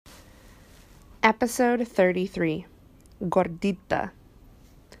Episode 33, Gordita.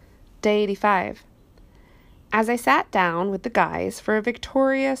 Day 85. As I sat down with the guys for a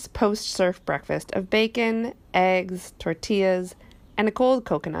victorious post-surf breakfast of bacon, eggs, tortillas, and a cold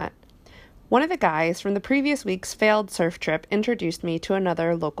coconut, one of the guys from the previous week's failed surf trip introduced me to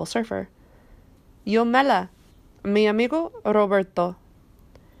another local surfer. Yo Mela, mi amigo Roberto.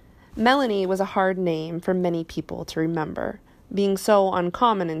 Melanie was a hard name for many people to remember, being so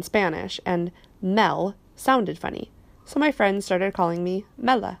uncommon in Spanish, and Mel sounded funny, so my friends started calling me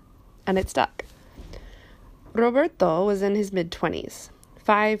Mela, and it stuck. Roberto was in his mid-20s,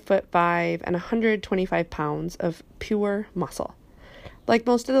 5'5" and 125 pounds of pure muscle. Like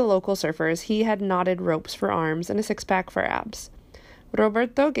most of the local surfers, he had knotted ropes for arms and a six-pack for abs.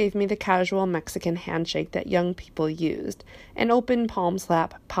 Roberto gave me the casual Mexican handshake that young people used, an open palm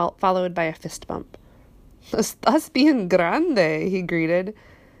slap followed by a fist bump. "Estás bien grande," he greeted.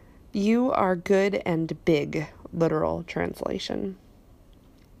 "You are good and big," literal translation.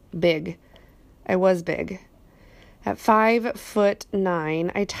 Big. I was big. At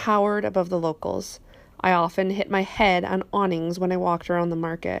 5'9", I towered above the locals. I often hit my head on awnings when I walked around the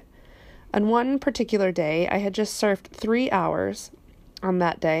market. On one particular day, I had just surfed 3 hours on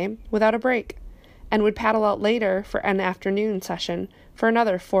that day without a break, and would paddle out later for an afternoon session for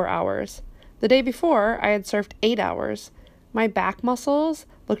another 4 hours. The day before, I had surfed 8 hours. My back muscles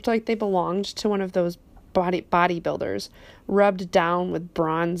looked like they belonged to one of those bodybuilders, rubbed down with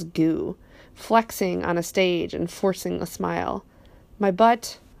bronze goo, flexing on a stage and forcing a smile. My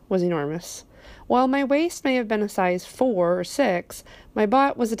butt was enormous. While my waist may have been a size 4 or 6, my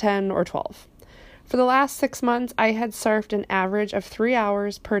butt was a 10 or 12. For the last 6 months, I had surfed an average of 3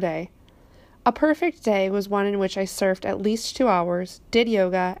 hours per day. A perfect day was one in which I surfed at least 2 hours, did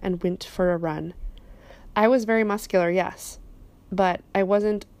yoga, and went for a run. I was very muscular, yes, but I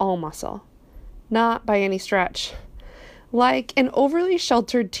wasn't all muscle. Not by any stretch. Like an overly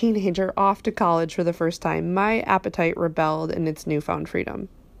sheltered teenager off to college for the first time, my appetite rebelled in its newfound freedom.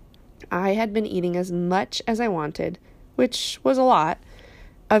 I had been eating as much as I wanted, which was a lot,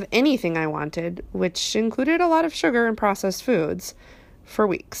 of anything I wanted, which included a lot of sugar and processed foods, for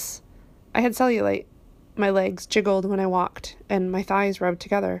weeks. I had cellulite. My legs jiggled when I walked, and my thighs rubbed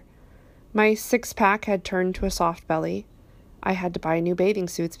together. My six-pack had turned to a soft belly. I had to buy new bathing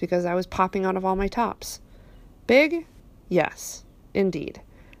suits because I was popping out of all my tops. Big? Yes, indeed.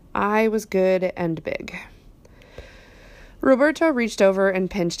 I was good and big. Roberto reached over and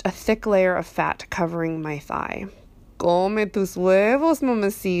pinched a thick layer of fat covering my thigh. Come tus huevos,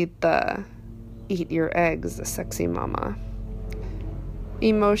 mamacita. Eat your eggs, sexy mama.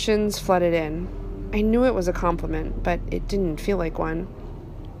 Emotions flooded in. I knew it was a compliment, but it didn't feel like one.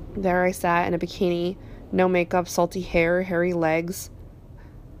 There I sat in a bikini, no makeup, salty hair, hairy legs,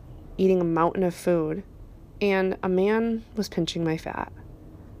 eating a mountain of food, and a man was pinching my fat.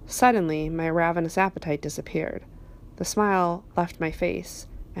 Suddenly, my ravenous appetite disappeared. The smile left my face,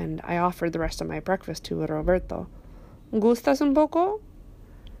 and I offered the rest of my breakfast to Roberto. "Gustas un poco?"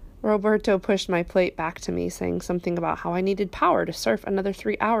 Roberto pushed my plate back to me, saying something about how I needed power to surf another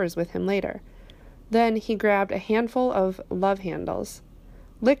 3 hours with him later. Then he grabbed a handful of love handles,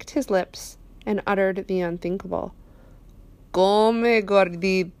 licked his lips, and uttered the unthinkable. "Come,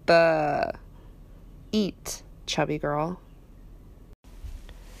 gordita." Eat, chubby girl.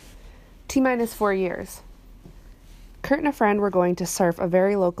 T-minus 4 years. Kurt and a friend were going to surf a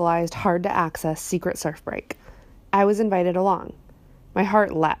very localized, hard-to-access secret surf break. I was invited along. My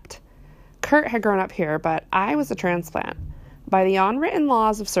heart leapt. Kurt had grown up here, but I was a transplant. By the unwritten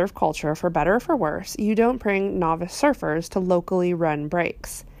laws of surf culture, for better or for worse, you don't bring novice surfers to locally run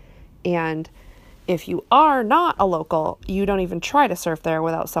breaks. And if you are not a local, you don't even try to surf there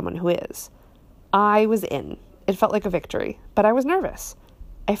without someone who is. I was in. It felt like a victory, but I was nervous.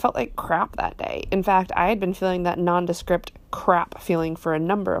 I felt like crap that day. In fact, I had been feeling that nondescript crap feeling for a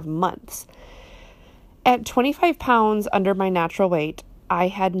number of months. At 25 pounds under my natural weight, I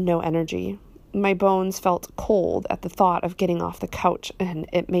had no energy. My bones felt cold at the thought of getting off the couch, and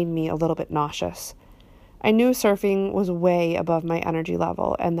it made me a little bit nauseous. I knew surfing was way above my energy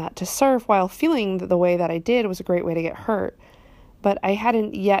level, and that to surf while feeling the way that I did was a great way to get hurt. But I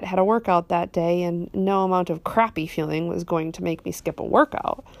hadn't yet had a workout that day, and no amount of crappy feeling was going to make me skip a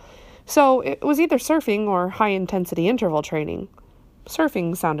workout. So it was either surfing or high-intensity interval training.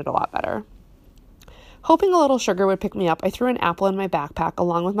 Surfing sounded a lot better. Hoping a little sugar would pick me up, I threw an apple in my backpack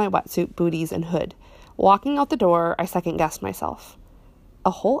along with my wetsuit, booties, and hood. Walking out the door, I second-guessed myself.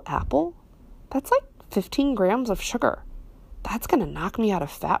 A whole apple? That's like 15 grams of sugar. That's going to knock me out of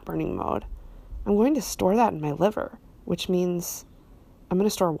fat-burning mode. I'm going to store that in my liver, which means I'm going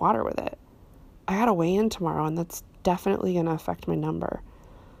to store water with it. I gotta weigh in tomorrow, and that's definitely gonna affect my number.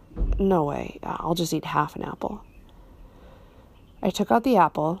 No way, I'll just eat half an apple. I took out the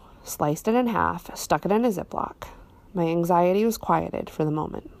apple, sliced it in half, stuck it in a Ziploc. My anxiety was quieted for the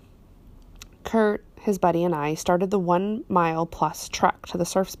moment. Kurt, his buddy, and I started the 1 mile plus trek to the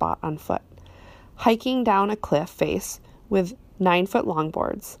surf spot on foot, hiking down a cliff face with 9-foot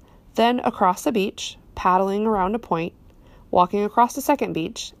longboards, then across the beach, paddling around a point, walking across the second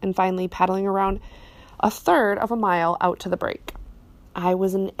beach, and finally paddling around a third of a mile out to the break. I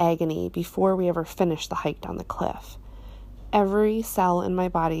was in agony before we ever finished the hike down the cliff. Every cell in my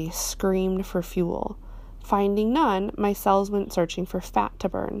body screamed for fuel. Finding none, my cells went searching for fat to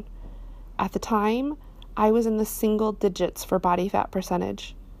burn. At the time, I was in the single digits for body fat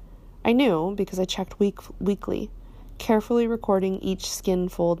percentage. I knew because I checked weekly, carefully recording each skin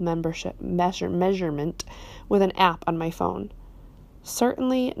fold measurement with an app on my phone.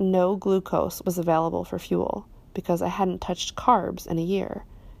 Certainly no glucose was available for fuel because I hadn't touched carbs in a year,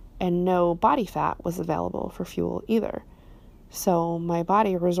 and no body fat was available for fuel either. So my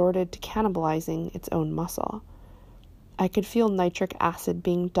body resorted to cannibalizing its own muscle. I could feel nitric acid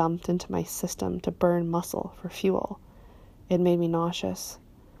being dumped into my system to burn muscle for fuel. It made me nauseous,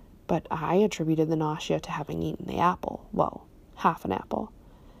 but I attributed the nausea to having eaten the apple. Well, half an apple.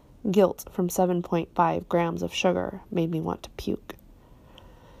 Guilt from 7.5 grams of sugar made me want to puke.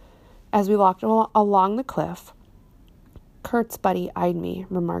 As we walked along the cliff, Kurt's buddy eyed me,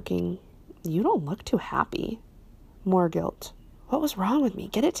 remarking, "You don't look too happy." More guilt. What was wrong with me?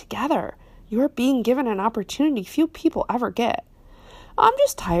 Get it together. You are being given an opportunity few people ever get. I'm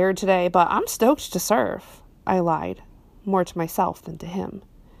just tired today, but I'm stoked to surf. I lied, more to myself than to him.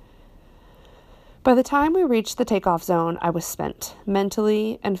 By the time we reached the takeoff zone, I was spent,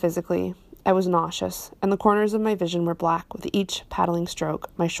 mentally and physically. I was nauseous, and the corners of my vision were black with each paddling stroke.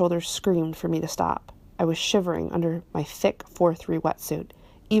 My shoulders screamed for me to stop. I was shivering under my thick 4-3 wetsuit,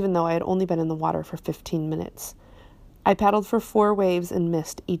 even though I had only been in the water for 15 minutes. I paddled for 4 waves and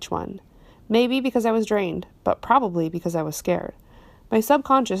missed each one. Maybe because I was drained, but probably because I was scared. My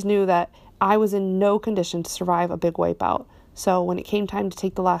subconscious knew that I was in no condition to survive a big wipeout, so when it came time to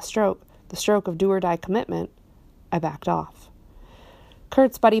take the last stroke, the stroke of do-or-die commitment, I backed off.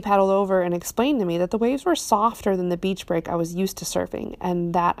 Kurt's buddy paddled over and explained to me that the waves were softer than the beach break I was used to surfing,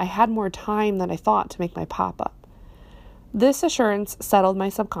 and that I had more time than I thought to make my pop-up. This assurance settled my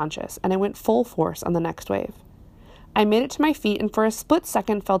subconscious, and I went full force on the next wave. I made it to my feet and for a split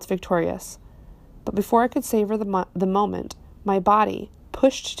second felt victorious. But before I could savor the moment, my body,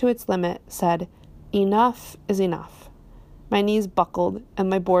 pushed to its limit, said, "Enough is enough." My knees buckled and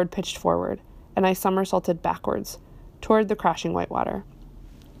my board pitched forward, and I somersaulted backwards toward the crashing whitewater.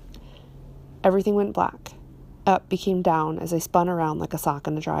 Everything went black. Up became down as I spun around like a sock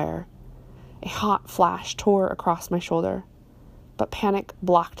in a dryer. A hot flash tore across my shoulder, but panic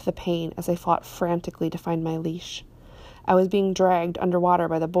blocked the pain as I fought frantically to find my leash. I was being dragged underwater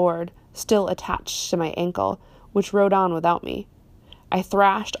by the board, still attached to my ankle, which rode on without me. I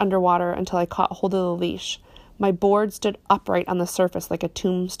thrashed underwater until I caught hold of the leash. My board stood upright on the surface like a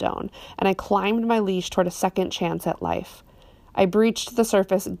tombstone, and I climbed my leash toward a second chance at life. I breached the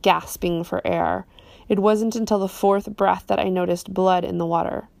surface, gasping for air. It wasn't until the 4th breath that I noticed blood in the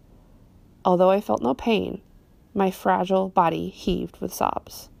water. Although I felt no pain, my fragile body heaved with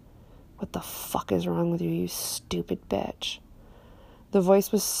sobs. "What the fuck is wrong with you, you stupid bitch?" The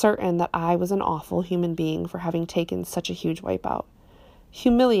voice was certain that I was an awful human being for having taken such a huge wipeout.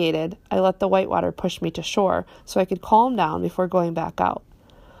 Humiliated, I let the whitewater push me to shore so I could calm down before going back out.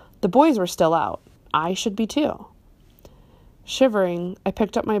 The boys were still out. I should be too. Shivering, I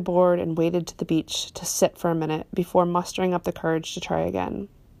picked up my board and waded to the beach to sit for a minute before mustering up the courage to try again.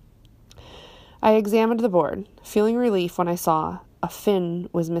 I examined the board, feeling relief when I saw a fin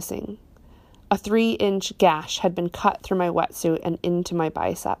was missing. A 3-inch gash had been cut through my wetsuit and into my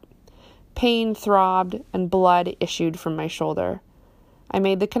bicep. Pain throbbed and blood issued from my shoulder. I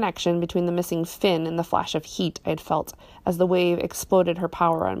made the connection between the missing fin and the flash of heat I had felt as the wave exploded her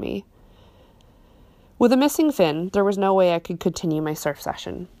power on me. With a missing fin, there was no way I could continue my surf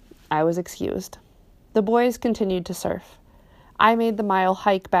session. I was excused. The boys continued to surf. I made the mile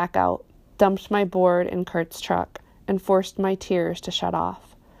hike back out, dumped my board in Kurt's truck, and forced my tears to shut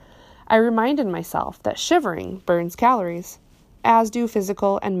off. I reminded myself that shivering burns calories, as do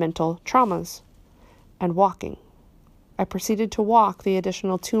physical and mental traumas, and walking. I proceeded to walk the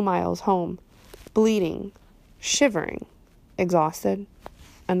additional 2 miles home, bleeding, shivering, exhausted,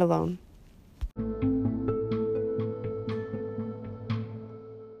 and alone.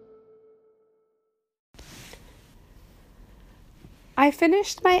 I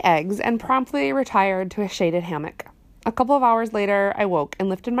finished my eggs and promptly retired to a shaded hammock. A couple of hours later, I woke and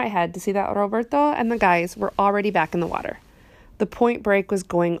lifted my head to see that Roberto and the guys were already back in the water. The point break was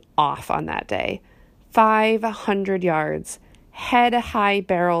going off on that day. 500 yards. Head-high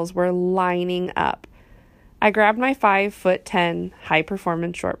barrels were lining up. I grabbed my 5'10"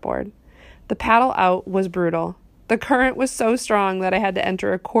 high-performance shortboard. The paddle out was brutal. The current was so strong that I had to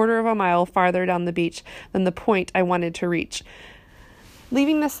enter a quarter of a mile farther down the beach than the point I wanted to reach.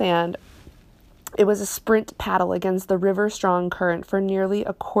 Leaving the sand, it was a sprint paddle against the river-strong current for nearly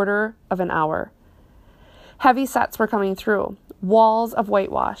a quarter of an hour. Heavy sets were coming through. Walls of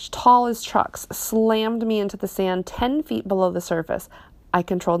whitewash, tall as trucks, slammed me into the sand 10 feet below the surface. I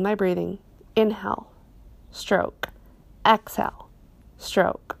controlled my breathing. Inhale, stroke, exhale,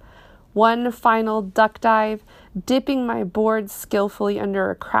 stroke. One final duck dive, dipping my board skillfully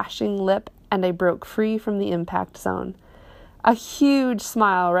under a crashing lip, and I broke free from the impact zone. A huge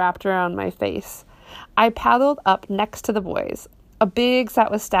smile wrapped around my face. I paddled up next to the boys. A big set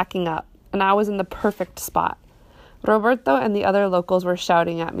was stacking up, and I was in the perfect spot. Roberto and the other locals were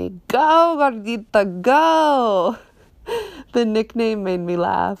shouting at me, "Go, Gordita, go!" The nickname made me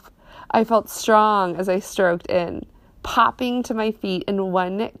laugh. I felt strong as I stroked in, popping to my feet in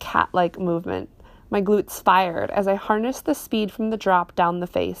one cat-like movement. My glutes fired as I harnessed the speed from the drop down the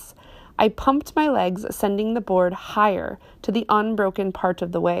face. I pumped my legs, sending the board higher to the unbroken part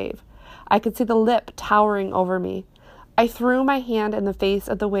of the wave. I could see the lip towering over me. I threw my hand in the face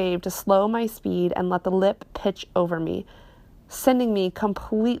of the wave to slow my speed and let the lip pitch over me, sending me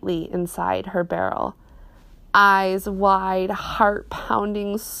completely inside her barrel. Eyes wide, heart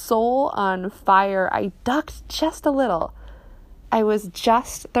pounding, soul on fire, I ducked just a little. I was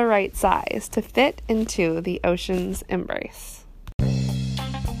just the right size to fit into the ocean's embrace.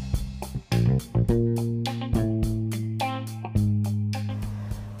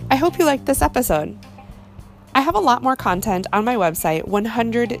 I hope you liked this episode. I have a lot more content on my website,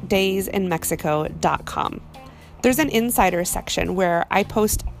 100daysinmexico.com. There's an insider section where I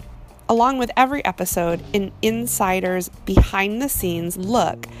post, along with every episode, an insider's behind-the-scenes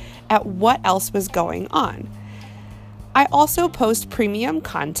look at what else was going on. I also post premium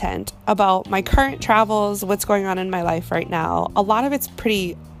content about my current travels, what's going on in my life right now. A lot of it's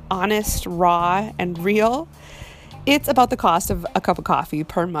pretty honest, raw, and real. It's about the cost of a cup of coffee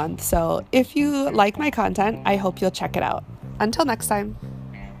per month. So if you like my content, I hope you'll check it out. Until next time.